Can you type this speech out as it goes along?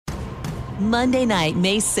Monday night,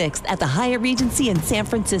 May 6th at the Hyatt Regency in San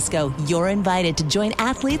Francisco. You're invited to join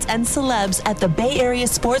athletes and celebs at the Bay Area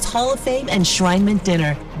Sports Hall of Fame Enshrinement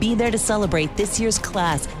Dinner. Be there to celebrate this year's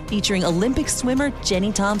class, featuring Olympic swimmer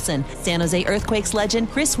Jenny Thompson, San Jose Earthquakes legend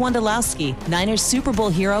Chris Wondolowski, Niners Super Bowl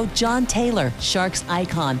hero John Taylor, Sharks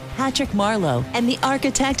icon Patrick Marleau, and the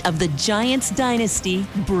architect of the Giants dynasty,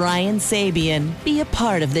 Brian Sabian. Be a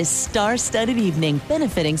part of this star-studded evening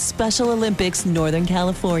benefiting Special Olympics Northern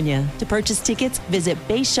California. To purchase tickets, visit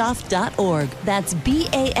bashoff.org. That's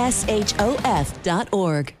BASHOF.org.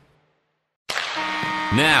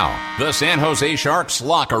 Now, the San Jose Sharks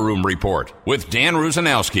Locker Room Report with Dan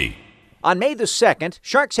Rusanowski. On May the 2nd,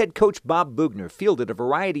 Sharks head coach Bob Boughner fielded a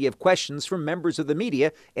variety of questions from members of the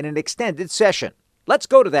media in an extended session. Let's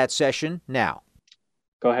go to that session now.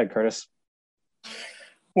 Go ahead, Curtis.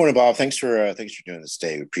 Morning, Bob. Thanks for doing this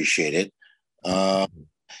today. We appreciate it. I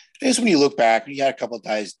guess when you look back, you had a couple of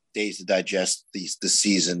days to digest the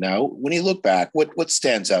season. Now, when you look back, what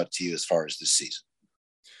stands out to you as far as this season?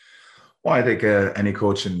 Well, I think any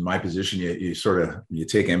coach in my position, you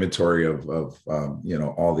take inventory of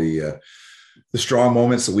all the strong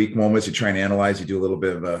moments, the weak moments. You try and analyze. You do a little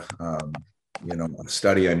bit of a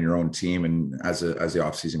study on your own team, and as the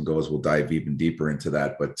offseason goes, we'll dive even deeper into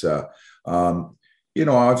that. But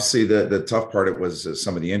obviously the tough part, it was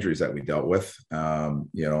some of the injuries that we dealt with, and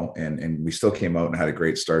we still came out and had a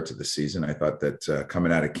great start to the season. I thought that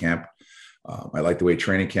coming out of camp, I like the way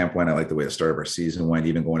training camp went. I like the way the start of our season went.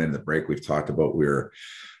 Even going into the break, we've talked about we were,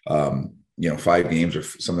 5 games or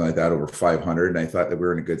something like that over 500. And I thought that we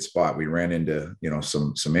were in a good spot. We ran into,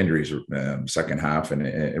 some injuries second half, and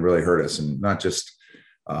it really hurt us. And not just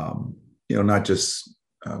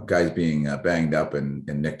guys being banged up and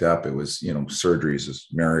nicked up. It was, surgeries as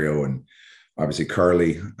Mario and obviously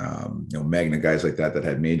Carly, Magna, guys like that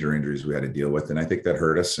had major injuries we had to deal with. And I think that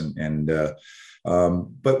hurt us.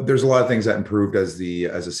 But there's a lot of things that improved as the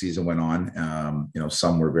season went on.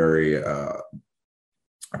 Some were very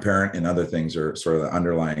apparent, and other things are sort of the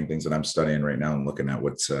underlying things that I'm studying right now and looking at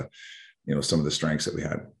what's some of the strengths that we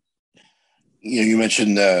had. You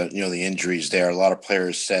mentioned the injuries there. A lot of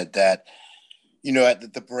players said that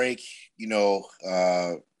at the break,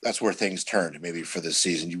 that's where things turned maybe for this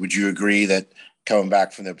season. Would you agree that coming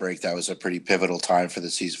back from the break, that was a pretty pivotal time for the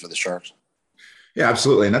season for the Sharks? Yeah,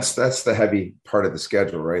 absolutely. And that's the heavy part of the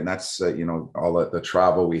schedule, right? And that's, all the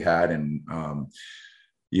travel we had. And,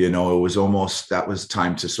 it was almost, that was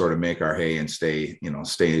time to sort of make our hay and stay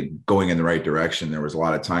going in the right direction. There was a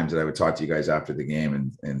lot of times that I would talk to you guys after the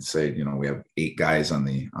game and say, we have 8 guys on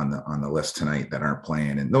the list tonight that aren't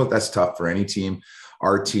playing. And no, that's tough for any team.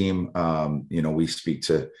 Our team, we speak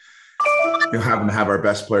to, having to have our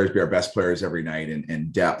best players be our best players every night,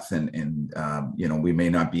 and depth and we may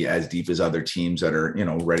not be as deep as other teams that are,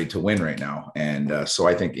 ready to win right now. And so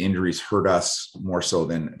I think injuries hurt us more so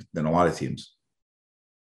than a lot of teams.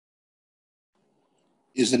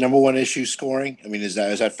 Is the number one issue scoring? I mean, is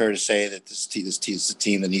that fair to say that this team is a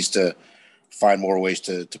team that needs to find more ways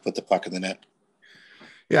to put the puck in the net?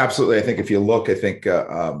 Yeah, absolutely. I think if you look,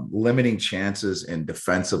 limiting chances and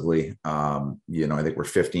defensively, I think we're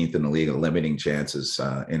 15th in the league at limiting chances,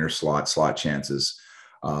 inner slot chances.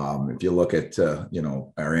 If you look at, our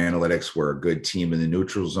analytics, we're a good team in the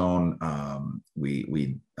neutral zone.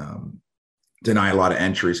 We deny a lot of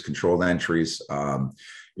entries, controlled entries.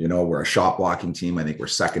 We're a shot blocking team. I think we're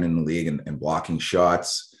second in the league in blocking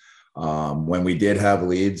shots. When we did have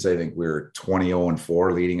leads, I think we were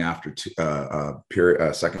 20-0-4 leading after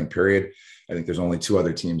second period. I think there's only 2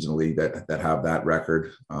 other teams in the league that have that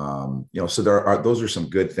record. So those are some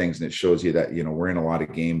good things, and it shows you that, we're in a lot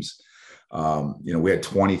of games. We had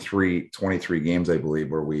 23 games, I believe,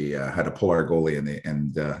 where we had to pull our goalie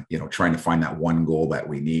and trying to find that one goal that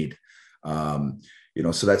we need.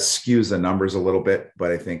 So that skews the numbers a little bit,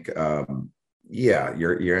 but I think,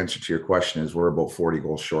 your answer to your question is we're about 40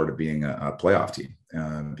 goals short of being a playoff team.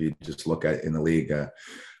 If you just look at in the league, I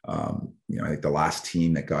think the last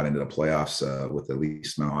team that got into the playoffs with the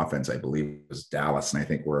least amount of offense, I believe, was Dallas, and I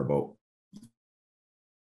think we're about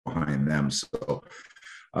behind them. So,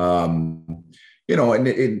 and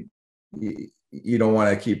you don't want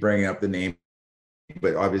to keep bringing up the name,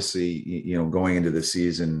 but obviously, going into the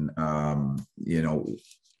season,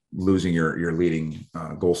 losing your leading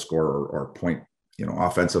goal scorer or point,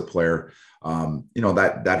 offensive player,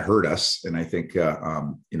 that hurt us. And I think,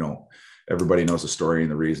 everybody knows the story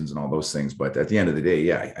and the reasons and all those things. But at the end of the day,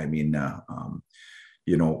 yeah, I mean,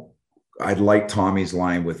 I like Tommy's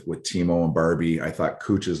line with Timo and Barbie. I thought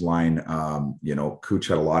Kuch's line, Kuch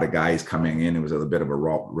had a lot of guys coming in. It was a bit of a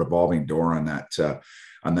revolving door on that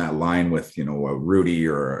on that line with, a Rudy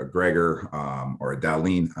or a Gregor or a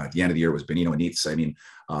Dahlin. At the end of the year, it was Benino and Neitz. I mean,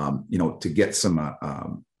 to get some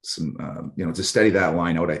to steady that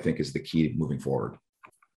line out, I think is the key moving forward.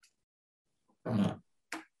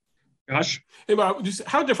 Gosh, hey Bob, just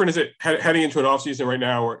how different is it heading into an offseason right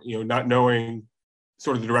now, or not knowing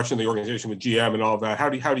sort of the direction of the organization with GM and all of that? How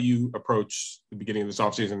do you approach the beginning of this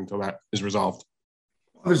offseason until that is resolved?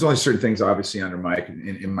 There's only certain things obviously under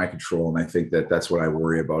in my control, and I think that's what I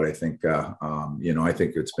worry about. I think I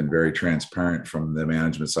think it's been very transparent from the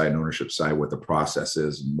management side and ownership side what the process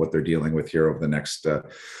is and what they're dealing with here over the next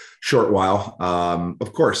short while.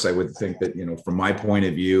 Of course, I would think that from my point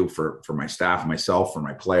of view, for my staff, myself, for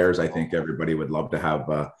my players, I think everybody would love to have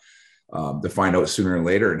to find out sooner or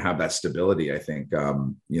later and have that stability. I think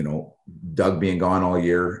Doug being gone all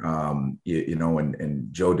year, and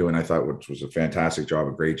Joe doing, I thought, which was a fantastic job,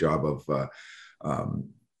 a great job of,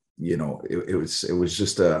 it was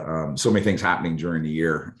just so many things happening during the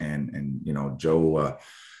year, and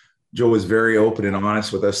Joe was very open and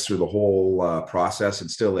honest with us through the whole process,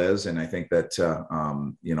 and still is. And I think that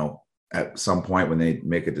at some point when they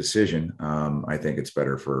make a decision, I think it's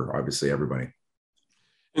better for obviously everybody.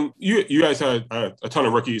 And you guys had a ton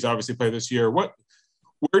of rookies obviously play this year. Where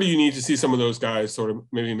do you need to see some of those guys sort of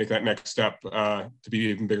maybe make that next step to be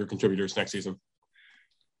even bigger contributors next season?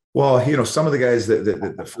 Well, some of the guys,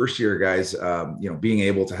 the first year guys, being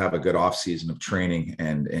able to have a good off season of training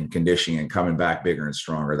and conditioning and coming back bigger and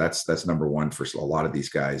stronger. That's number one for a lot of these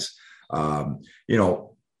guys.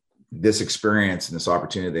 This experience and this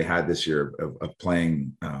opportunity they had this year of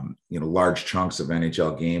playing, large chunks of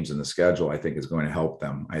NHL games in the schedule, I think is going to help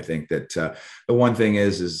them. I think that the one thing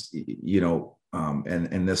is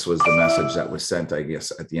and this was the message that was sent, I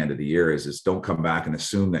guess, at the end of the year is don't come back and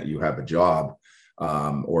assume that you have a job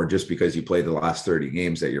or just because you played the last 30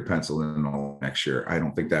 games that you're penciled in all next year. I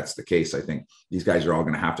don't think that's the case. I think these guys are all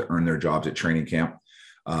going to have to earn their jobs at training camp.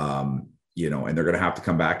 And they're going to have to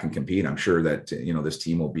come back and compete. I'm sure that, this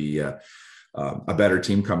team will be a better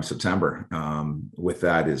team come September. With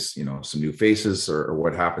that is, some new faces or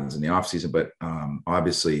what happens in the offseason. But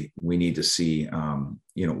obviously we need to see,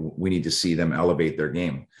 them elevate their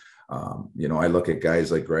game. I look at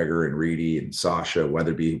guys like Gregor and Reedy and Sasha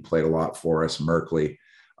Weatherby, who played a lot for us, Merkley,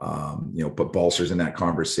 put Balcers in that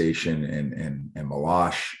conversation and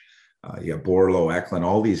Milosh, you have Borlo, Eklund,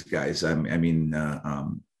 all these guys.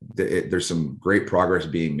 There's some great progress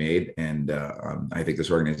being made, and I think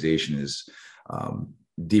this organization is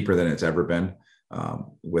deeper than it's ever been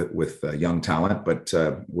with young talent. But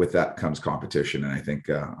with that comes competition, and I think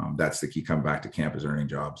that's the key. Come back to camp is earning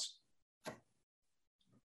jobs.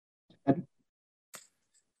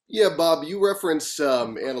 Yeah, Bob, you reference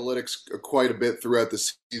analytics quite a bit throughout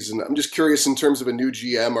the season. I'm just curious, in terms of a new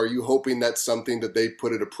GM, are you hoping that's something that they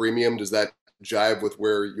put at a premium? Does that jive with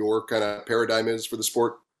where your kind of paradigm is for the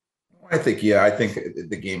sport? I think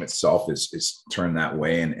the game itself is turned that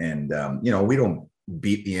way. And we don't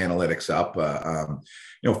beat the analytics up.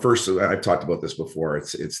 First, I've talked about this before.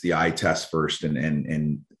 It's the eye test first.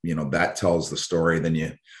 And that tells the story.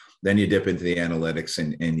 Then you dip into the analytics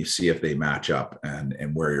and you see if they match up and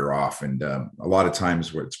where you're off. And a lot of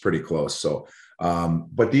times where it's pretty close. So,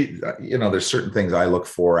 but there's certain things I look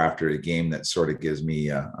for after a game that sort of gives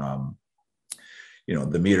me,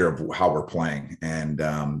 the meter of how we're playing. And,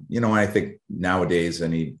 I think nowadays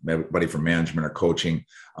anybody from management or coaching,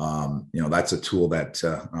 that's a tool that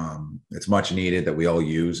it's much needed that we all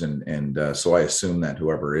use. And so I assume that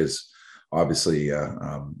whoever is obviously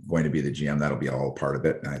going to be the GM, that'll be all part of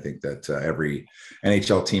it. And I think that every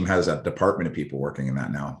NHL team has a department of people working in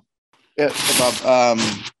that now. Yeah, Bob, I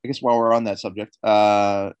guess while we're on that subject,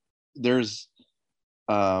 there's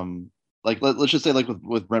let's just say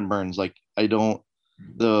with Brent Burns,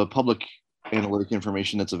 the public analytic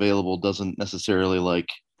information that's available doesn't necessarily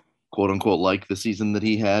quote unquote like the season that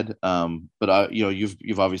he had. But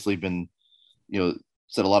you've obviously been,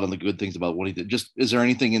 said a lot of the good things about what he did. Just, is there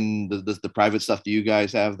anything in the private stuff that you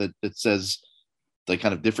guys have that says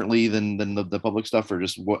kind of differently than the public stuff, or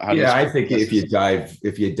just what? I think if you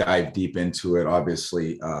dive deep into it,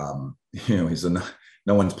 obviously, no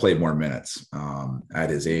one's played more minutes at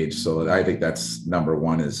his age. So I think that's number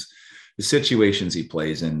one is the situations he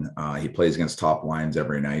plays in. He plays against top lines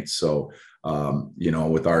every night. So,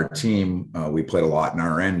 with our team, we played a lot in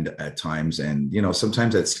our end at times. And,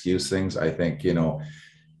 sometimes that skews things. I think,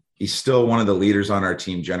 he's still one of the leaders on our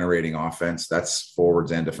team generating offense. That's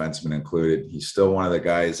forwards and defensemen included. He's still one of the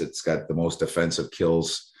guys that's got the most defensive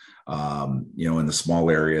kills, in the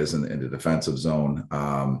small areas in the defensive zone.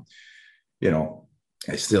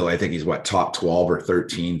 I think he's top 12 or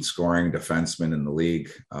 13 scoring defenseman in the league.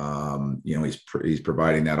 He's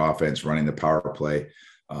providing that offense, running the power play.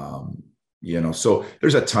 So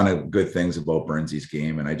there's a ton of good things about Burnsy's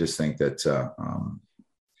game. And I just think that,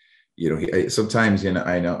 sometimes,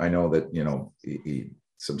 I know that, he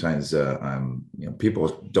sometimes,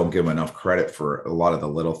 people don't give him enough credit for a lot of the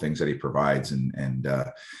little things that he provides and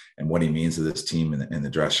what he means to this team in the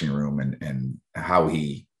dressing room and how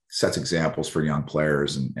he sets examples for young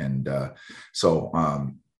players. So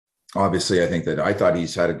obviously I thought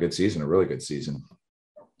he's had a good season, a really good season.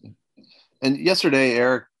 And yesterday,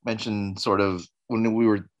 Eric mentioned sort of when we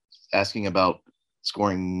were asking about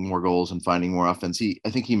scoring more goals and finding more offense, I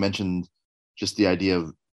think he mentioned just the idea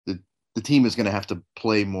of the team is going to have to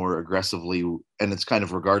play more aggressively, and it's kind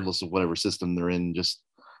of regardless of whatever system they're in.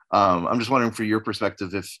 I'm just wondering, for your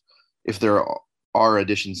perspective, if there are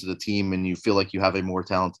additions to the team and you feel like you have a more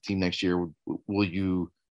talented team next year, will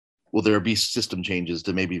there be system changes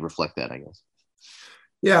to maybe reflect that, I guess?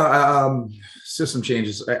 Yeah. System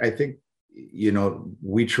changes. I think,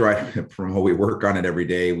 we try to promote, we work on it every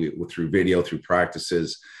day. Through video, through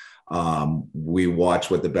practices, we watch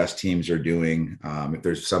what the best teams are doing. If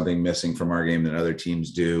there's something missing from our game that other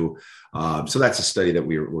teams do. So that's a study that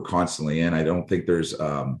we're constantly in. I don't think there's,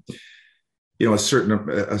 a certain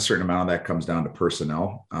amount of that comes down to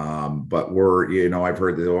personnel. But I've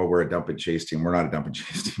heard that, we're a dump and chase team. We're not a dump and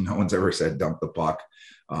chase team. No one's ever said dump the puck.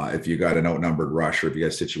 If you got an outnumbered rush, or if you got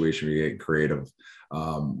a situation where you get creative,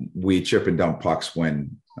 we chip and dump pucks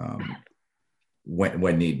when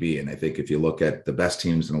need be. And I think if you look at the best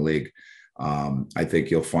teams in the league, I think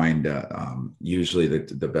you'll find usually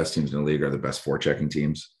the best teams in the league are the best forechecking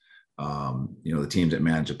teams. The teams that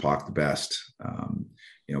manage the puck the best.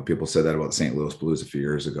 People said that about the St. Louis Blues a few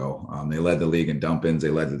years ago. They led the league in dump-ins, they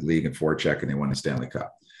led the league in forecheck, and they won the Stanley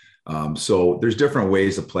Cup. So there's different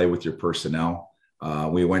ways to play with your personnel.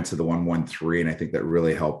 We went to the 1-1-3, and I think that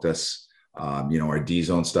really helped us. Our D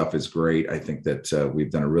zone stuff is great. I think that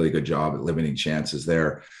we've done a really good job at limiting chances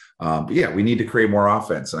there. But yeah, we need to create more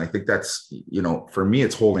offense. And I think that's, for me,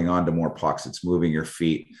 it's holding on to more pucks. It's moving your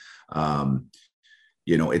feet.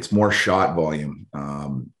 It's more shot volume.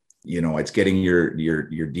 It's getting your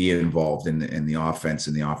D involved in the offense,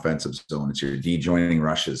 in the offensive zone. It's your D joining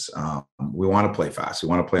rushes. We want to play fast. We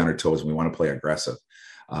want to play on our toes, and we want to play aggressive.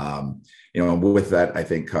 And with that, I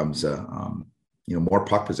think comes, more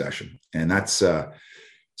puck possession. And that's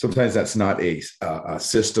sometimes that's not a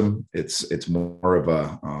system. It's more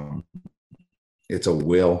of it's a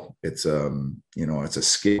will. It's it's a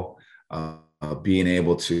skill. Being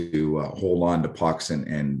able to hold on to pucks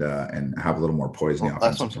and have a little more poise in the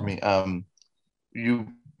offense. Last one for me. You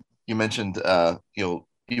mentioned you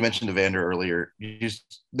mentioned Evander earlier.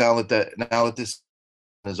 Now that this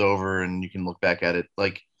is over and you can look back at it,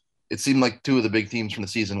 like it seemed like two of the big themes from the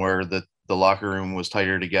season where the locker room was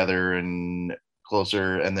tighter together and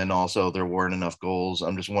closer, and then also there weren't enough goals.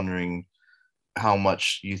 I'm just wondering how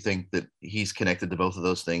much you think that he's connected to both of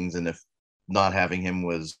those things, and if not having him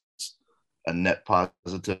was a net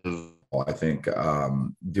positive. I think,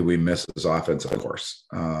 do we miss his offense? Of course.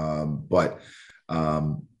 But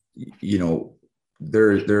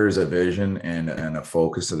there is a vision and a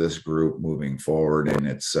focus of this group moving forward. And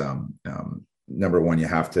it's number one, you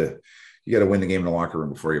got to win the game in the locker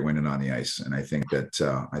room before you win it on the ice. And I think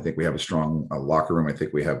that we have a strong locker room. I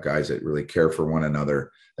think we have guys that really care for one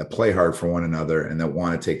another, that play hard for one another, and that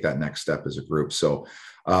want to take that next step as a group. So,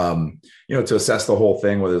 to assess the whole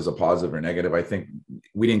thing, whether it's a positive or negative, I think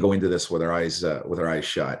we didn't go into this with our eyes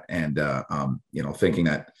shut and, thinking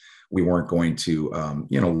that we weren't going to,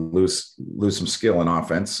 lose some skill in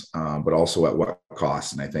offense, but also at what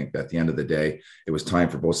cost. And I think that at the end of the day, it was time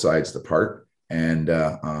for both sides to part. And,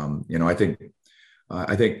 I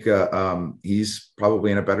think he's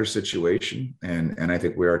probably in a better situation, and I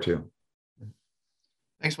think we are too.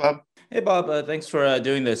 Thanks, Bob. Hey, Bob. Thanks for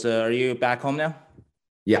doing this. Are you back home now?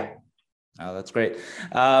 Yeah. Oh, that's great.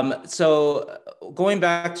 So going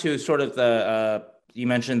back to sort of you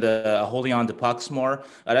mentioned the holding on to pucks more.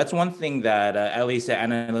 That's one thing that at least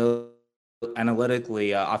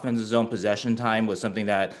analytically, offensive zone possession time was something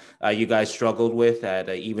that you guys struggled with at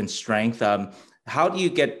even strength. How do you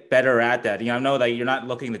get better at that? I know that you're not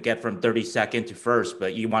looking to get from 32nd to first,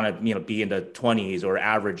 but you want to, be in the 20s or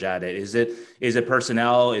average at it. Is it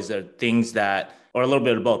personnel? Is there things that, or a little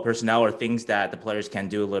bit of both, personnel or things that the players can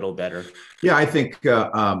do a little better? Yeah, I think,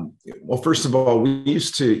 first of all, we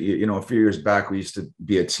used to, a few years back, we used to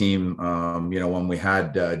be a team, when we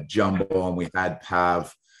had Jumbo and we had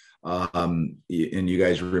Pav, And you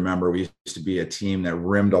guys remember we used to be a team that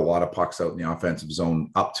rimmed a lot of pucks out in the offensive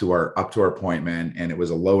zone up to our point man, and it was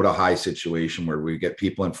a low to high situation where we get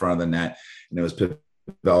people in front of the net, and it was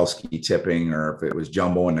Pavelski tipping, or if it was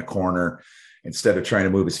Jumbo in the corner, instead of trying to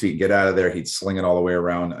move his feet and get out of there, he'd sling it all the way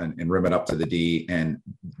around and rim it up to the D, and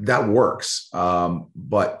that works.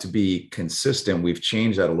 But to be consistent, we've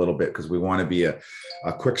changed that a little bit because we want to be a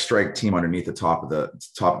quick strike team underneath the top of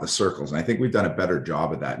the circles. And I think we've done a better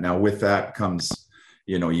job of that. Now with that comes,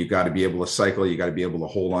 you got to be able to cycle. You got to be able to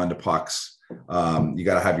hold on to pucks. You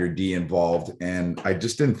got to have your D involved. And I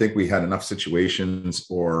just didn't think we had enough situations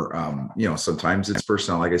or, sometimes it's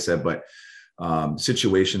personnel, like I said, but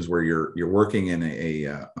situations where you're working in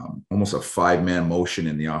a almost a 5-man motion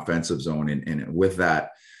in the offensive zone. And with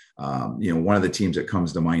that, one of the teams that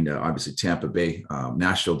comes to mind, obviously Tampa Bay,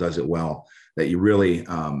 Nashville does it well, that you really,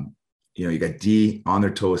 you got D on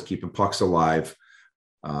their toes, keeping pucks alive.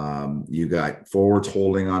 You got forwards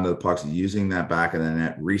holding onto the pucks, using that back of the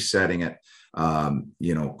net, resetting it,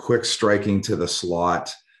 quick striking to the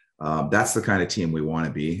slot. That's the kind of team we want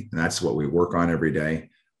to be. And that's what we work on every day.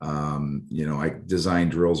 I design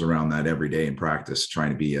drills around that every day in practice, trying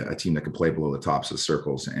to be a team that can play below the tops of the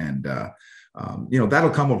circles. And, that'll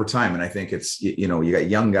come over time. And I think it's, you got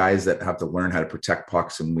young guys that have to learn how to protect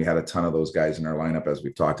pucks. And we had a ton of those guys in our lineup, as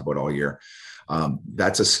we've talked about all year.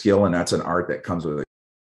 That's a skill and that's an art that comes with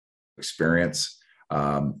experience.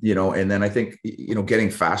 And then I think, getting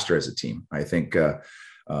faster as a team. I think,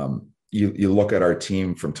 you look at our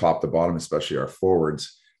team from top to bottom, especially our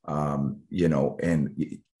forwards, and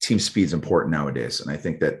team speed is important nowadays. And I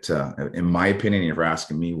think that, in my opinion, if you're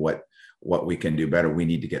asking me what we can do better, we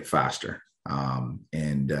need to get faster,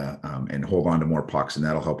 and hold on to more pucks, and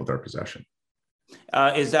that'll help with our possession.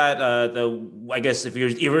 Is that I guess if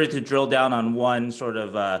you were to drill down on one sort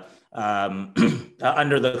of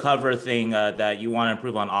under the cover thing that you want to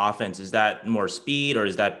improve on offense, is that more speed, or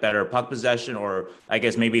is that better puck possession, or I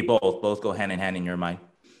guess maybe both go hand in hand in your mind?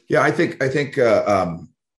 Yeah, I think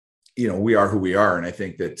we are who we are. And I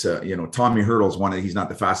think that, Tommy Hurdle's he's not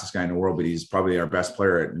the fastest guy in the world, but he's probably our best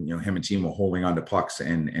player at, him and Timo holding on to pucks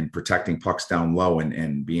and protecting pucks down low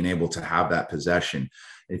and being able to have that possession.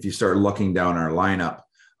 If you start looking down our lineup,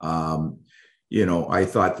 I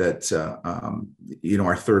thought that,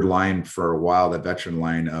 our third line for a while, the veteran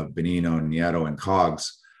line of Bonino, Nieto, and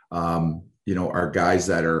Cogs, are guys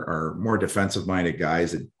that are more defensive minded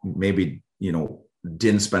guys that maybe,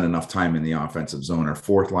 didn't spend enough time in the offensive zone. Our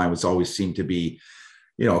fourth line was always seemed to be,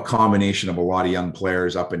 a combination of a lot of young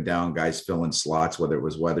players up and down, guys filling slots, whether it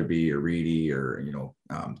was Weatherby or Reedy or,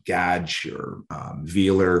 Gadge or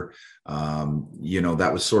Wheeler.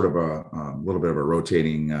 That was sort of a little bit of a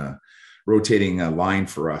rotating line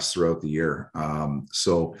for us throughout the year. And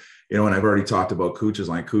I've already talked about Kuch's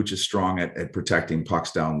line. Kuch is strong at protecting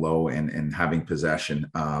pucks down low and having possession.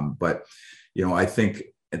 But I think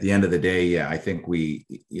at the end of the day, I think when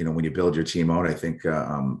you build your team out, I think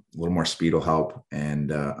a little more speed will help, and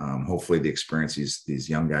hopefully the experience these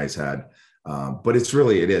young guys had. But it's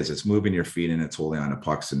moving your feet and it's holding on to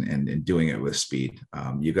pucks and doing it with speed.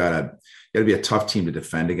 You gotta be a tough team to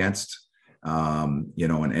defend against. And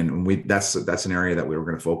that's an area that we were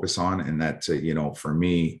going to focus on. And that, for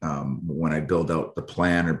me, when I build out the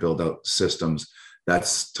plan or build out systems,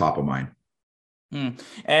 that's top of mind.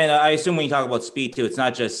 And I assume when you talk about speed too, it's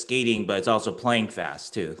not just skating, but it's also playing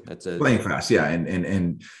fast too. Playing fast. Yeah.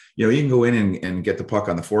 And you can go in and get the puck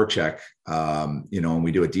on the forecheck, and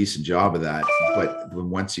we do a decent job of that. But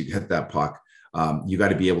once you get that puck, you got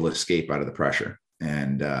to be able to escape out of the pressure.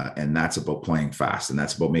 And that's about playing fast, and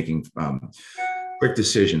that's about making quick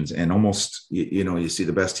decisions. And almost, you see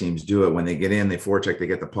the best teams do it when they get in, they forecheck, they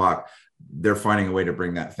get the puck, they're finding a way to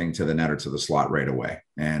bring that thing to the net or to the slot right away.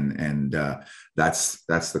 And that's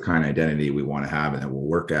the kind of identity we want to have, and that we'll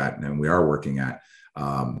work at, and we are working at.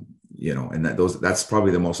 And that's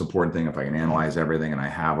probably the most important thing. If I can analyze everything, and I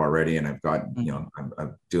have already, and I've got,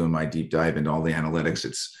 I'm doing my deep dive into all the analytics.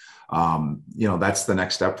 It's that's the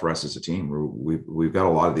next step for us as a team. We've got a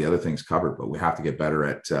lot of the other things covered, but we have to get better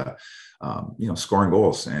at, scoring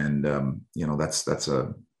goals. And, that's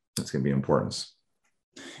going to be important.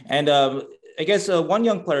 And I guess one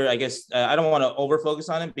young player, I don't want to over focus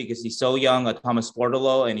on him because he's so young, Thomas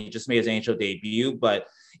Sportolo, and he just made his NHL debut, but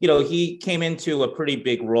he came into a pretty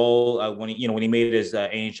big role when he made his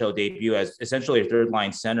NHL debut as essentially a third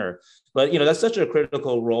line center. But, that's such a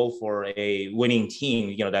critical role for a winning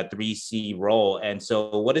team, that 3C role. And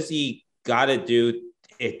so what does he got to do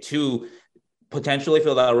to potentially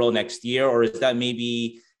fill that role next year? Or is that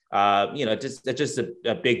maybe, just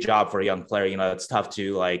a big job for a young player? It's tough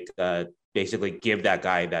to basically give that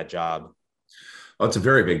guy that job? Well, it's a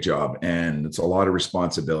very big job and it's a lot of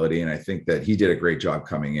responsibility. And I think that he did a great job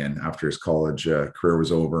coming in after his college career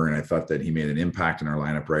was over. And I thought that he made an impact in our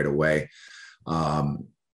lineup right away.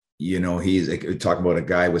 He's talking about a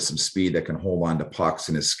guy with some speed that can hold on to pucks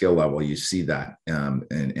and his skill level. You see that.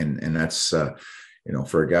 And that's,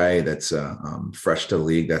 for a guy that's fresh to the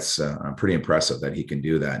league, that's pretty impressive that he can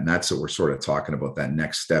do that. And that's what we're sort of talking about. That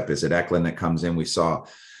next step. Is it Eklund that comes in? We saw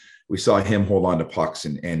him hold on to pucks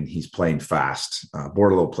and he's playing fast.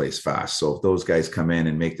 Bordeleau plays fast. So if those guys come in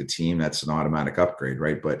and make the team, that's an automatic upgrade,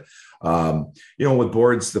 right? But, with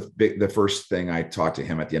Boards, the first thing I talked to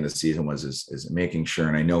him at the end of the season is making sure,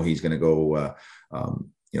 and I know he's going to go,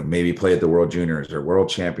 maybe play at the World Juniors or World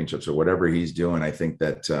Championships or whatever he's doing. I think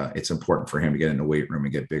that it's important for him to get in the weight room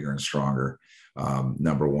and get bigger and stronger,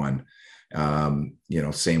 number one.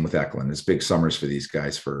 Same with Eklund. It's big summers for these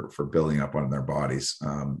guys for building up on their bodies.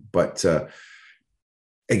 But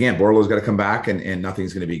again, Bordeleau's got to come back and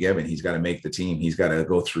nothing's going to be given. He's got to make the team. He's got to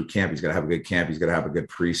go through camp. He's got to have a good camp. He's got to have a good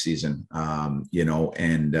preseason,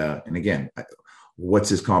 and again, what's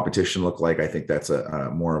his competition look like? I think that's a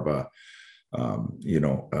more of a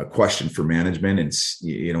question for management and,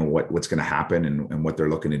 what's going to happen and what they're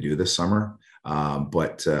looking to do this summer.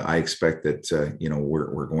 But I expect that,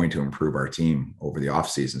 we're going to improve our team over the off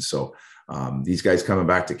season. So these guys coming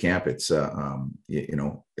back to camp, it's you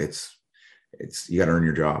got to earn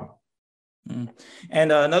your job.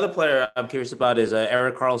 And another player I'm curious about is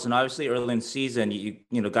Erik Karlsson. Obviously, early in the season, you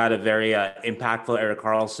got a very impactful Erik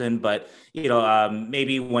Karlsson, but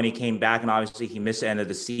maybe when he came back, and obviously he missed the end of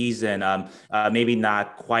the season, maybe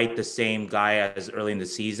not quite the same guy as early in the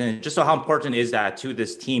season. Just so how important is that to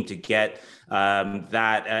this team to get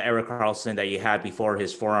that Erik Karlsson that you had before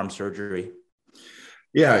his forearm surgery?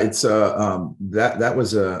 Yeah, it's that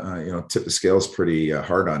was tip the scales pretty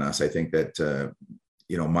hard on us. I think that.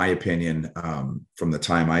 My opinion, from the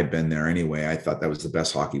time I've been there anyway, I thought that was the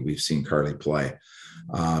best hockey we've seen Carly play.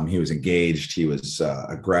 He was engaged. He was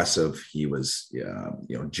aggressive. He was,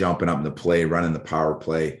 jumping up in the play, running the power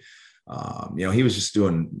play. He was just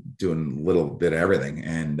doing a little bit of everything.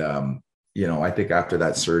 And, I think after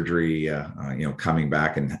that surgery, coming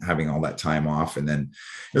back and having all that time off, and then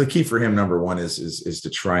the key for him, number one, is to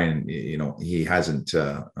try and, he hasn't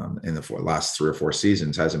in the last 3 or 4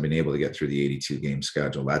 seasons hasn't been able to get through the 82 game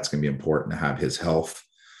schedule. That's going to be important to have his health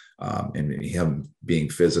and him being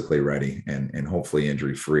physically ready and hopefully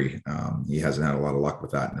injury free. He hasn't had a lot of luck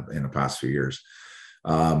with that in the past few years.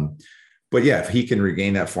 But yeah, if he can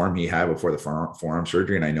regain that form he had before the forearm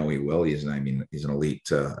surgery, and I know he will, he's an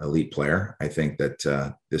elite player. I think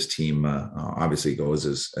that this team obviously goes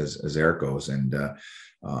as Erik goes, and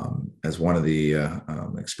as one of the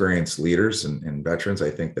experienced leaders and veterans,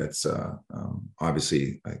 I think that's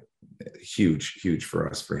obviously huge for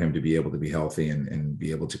us, for him to be able to be healthy and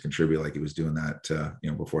be able to contribute like he was doing that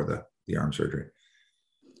before the arm surgery.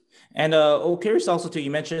 And curious also too,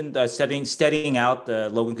 you mentioned steadying out the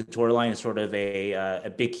Logan Couture line is sort of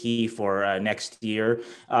a big key for next year.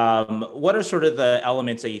 What are sort of the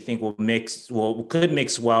elements that you think could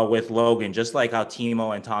mix well with Logan, just like how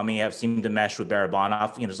Timo and Tommy have seemed to mesh with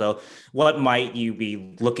Barabanov? So what might you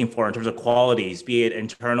be looking for in terms of qualities, be it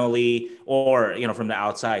internally or from the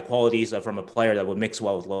outside, qualities from a player that would mix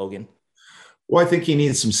well with Logan? Well, I think he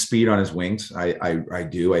needs some speed on his wings. I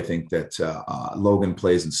do. I think that Logan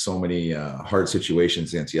plays in so many hard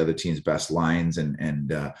situations against the other team's best lines, and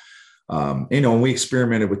we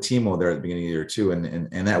experimented with Timo there at the beginning of the year too,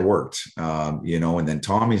 and that worked. And then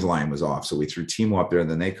Tommy's line was off, so we threw Timo up there, and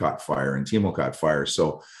then they caught fire, and Timo caught fire.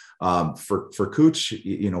 So for Cooch,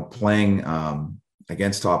 playing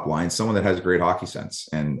against top line, someone that has great hockey sense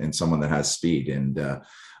and someone that has speed, and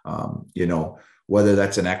whether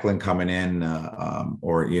that's an Eklund coming in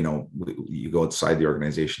or, you go outside the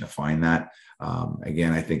organization to find that.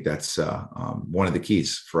 Again, I think that's one of the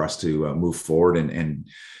keys for us to move forward and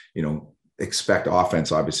expect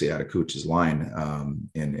offense, obviously, out of Cooch's line.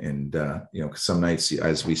 Some nights,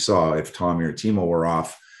 as we saw, if Tommy or Timo were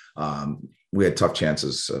off, we had tough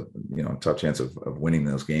chances of winning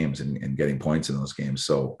those games and getting points in those games.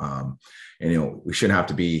 So, we shouldn't have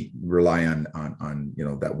to rely on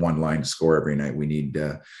that one line to score every night. We need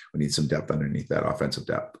some depth underneath that offensive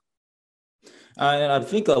depth. And I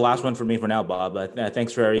think the last one for me for now, Bob.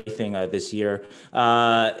 Thanks for everything this year.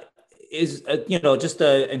 Is just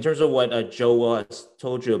in terms of what Joe has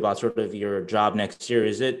told you about sort of your job next year,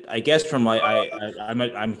 is it? I guess from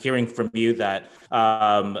I'm hearing from you that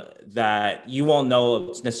that you won't know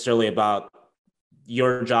necessarily about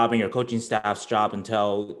your job and your coaching staff's job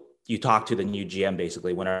until you talk to the new GM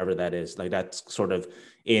basically, whenever that is. Like that's sort of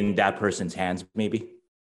in that person's hands, maybe.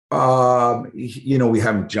 We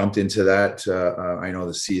haven't jumped into that. I know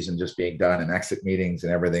the season just being done and exit meetings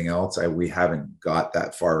and everything else. We haven't got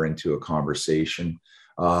that far into a conversation.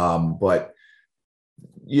 But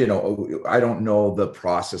I don't know the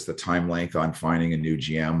process, the time length on finding a new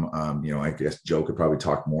GM. I guess Joe could probably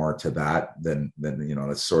talk more to that than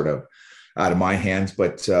that's sort of out of my hands.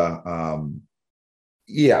 But I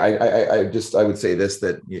would say this,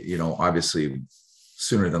 that obviously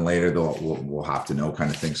sooner than later we'll have to know kind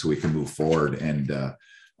of thing so we can move forward. And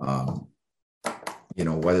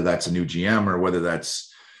whether that's a new GM or whether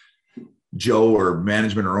that's Joe or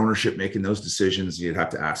management or ownership making those decisions, you'd have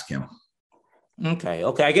to ask him. Okay.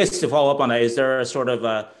 I guess to follow up on that, is there a sort of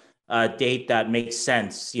a date that makes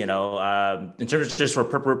sense, in terms of just for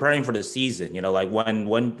preparing for the season, like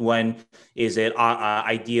when is it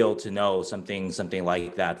ideal to know something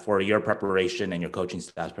like that for your preparation and your coaching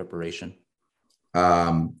staff's preparation?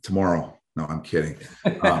 Tomorrow. No, I'm kidding.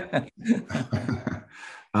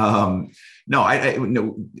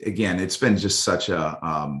 No, again, it's been just such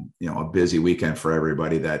a busy weekend for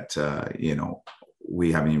everybody that,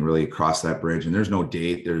 we haven't even really crossed that bridge, and there's no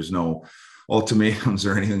date, there's no ultimatums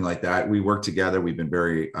or anything like that. We work together. We've been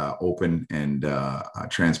very open and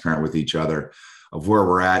transparent with each other of where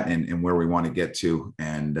we're at and where we want to get to.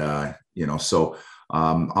 And, so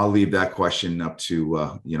I'll leave that question up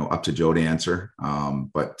to Joe to answer.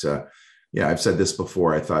 But I've said this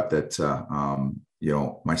before. I thought that,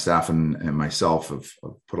 my staff and myself have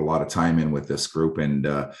put a lot of time in with this group, and,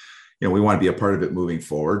 we want to be a part of it moving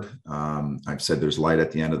forward. I've said there's light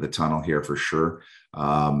at the end of the tunnel here for sure.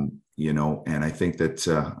 And I think that,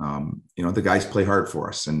 the guys play hard for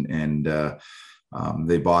us, and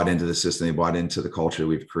they bought into the system, they bought into the culture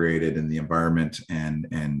we've created and the environment, and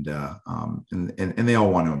they all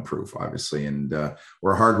want to improve, obviously. And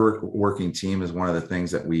we're a hard working team is one of the things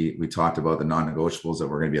that we talked about, the non-negotiables, that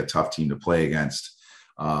we're going to be a tough team to play against.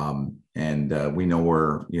 We know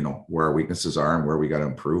where our weaknesses are and where we got to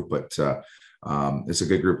improve, but it's a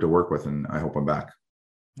good group to work with, and I hope I'm back.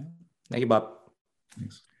 Thank you, Bob.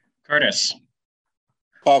 Thanks. Curtis.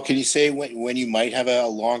 Paul, can you say when you might have a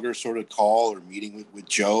longer sort of call or meeting with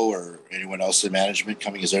Joe or anyone else in management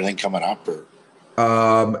coming? Is there anything coming up? Or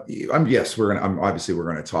yes, we're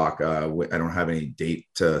gonna talk. I don't have any date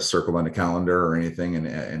circled on the calendar or anything,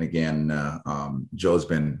 and again, Joe's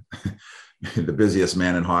been the busiest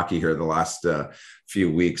man in hockey here the last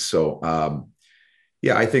few weeks. So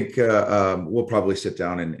I think we'll probably sit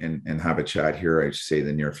down and have a chat here, I'd say,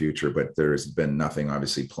 the near future, but there's been nothing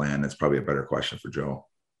obviously planned. That's probably a better question for Joe.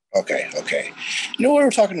 Okay. We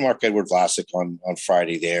were talking to Marc-Edouard Vlasic on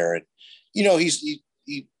Friday there, and he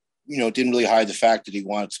didn't really hide the fact that he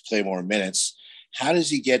wanted to play more minutes. How does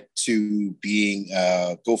he get to being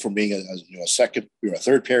go from being a second, a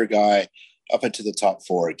third pair guy up into the top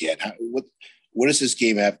four again? What does his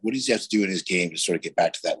game have? What does he have to do in his game to sort of get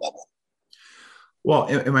back to that level? Well,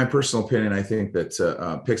 in my personal opinion, I think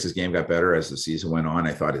that Pick's game got better as the season went on.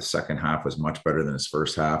 I thought his second half was much better than his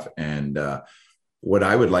first half. And what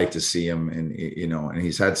I would like to see him, and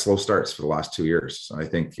he's had slow starts for the last 2 years. So I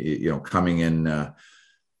think, coming into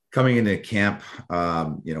camp,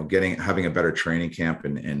 having a better training camp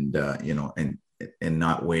and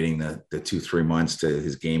not waiting the 2-3 months to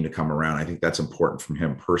his game to come around. I think that's important from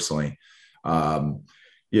him personally.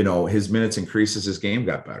 His minutes increases, his game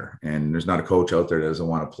got better, and there's not a coach out there that doesn't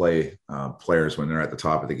want to play players when they're at the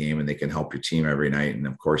top of the game and they can help your team every night. And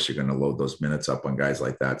of course you're going to load those minutes up on guys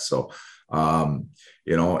like that. So,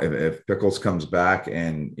 if Pickles comes back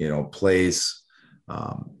and, plays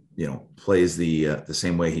the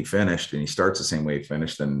same way he finished, and he starts the same way he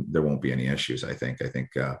finished, then there won't be any issues. I think,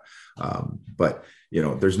 but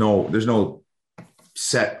there's no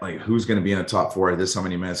set, like, who's going to be in the top four. This, how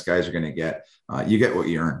many minutes guys are going to get. You get what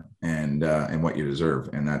you earn and what you deserve.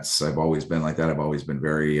 And I've always been like that. I've always been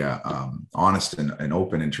very honest and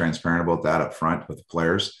open and transparent about that up front with the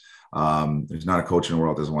players. There's not a coach in the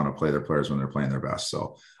world that doesn't want to play their players when they're playing their best.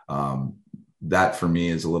 So that for me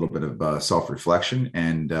is a little bit of self-reflection,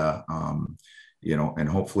 and and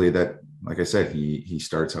hopefully that, like I said, he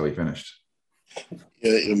starts how he finished.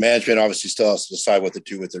 Management obviously still has to decide what to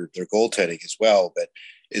do with their goaltending as well. But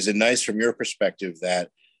is it nice from your perspective that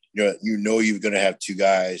you're going to have two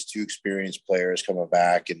experienced players coming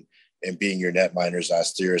back and being your net miners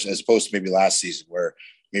last year, as opposed to maybe last season where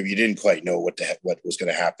maybe you didn't quite know what was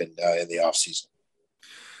going to happen in the off season?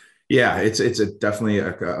 Yeah, it's definitely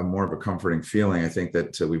a more of a comforting feeling. I think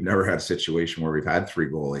that we've never had a situation where we've had 3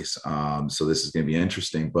 goalies. So this is going to be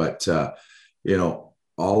interesting, but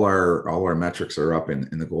all our metrics are up in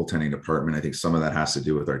the goaltending department. I think some of that has to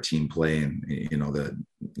do with our team play, and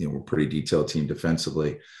we're a pretty detailed team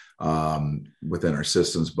defensively within our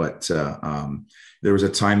systems. But there was a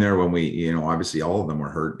time there when we, obviously all of them were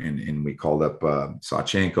hurt, and we called up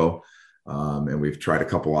Sawchenko, and we've tried a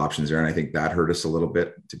couple options there, and I think that hurt us a little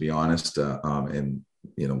bit, to be honest. And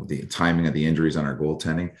the timing of the injuries on our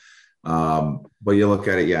goaltending. But you look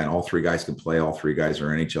at it, and all three guys can play. All three guys are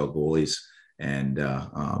NHL goalies. And,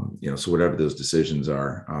 so whatever those decisions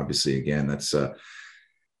are, obviously, again, that's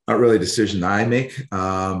not really a decision I make,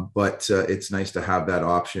 but it's nice to have that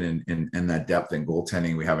option and that depth in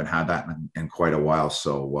goaltending. We haven't had that in quite a while.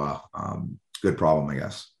 So good problem, I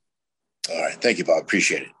guess. All right. Thank you, Bob.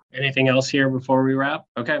 Appreciate it. Anything else here before we wrap?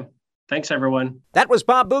 Okay. Thanks, everyone. That was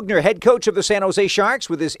Bob Boughner, head coach of the San Jose Sharks,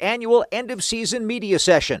 with his annual end-of-season media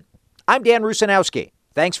session. I'm Dan Rusanowski.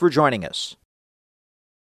 Thanks for joining us.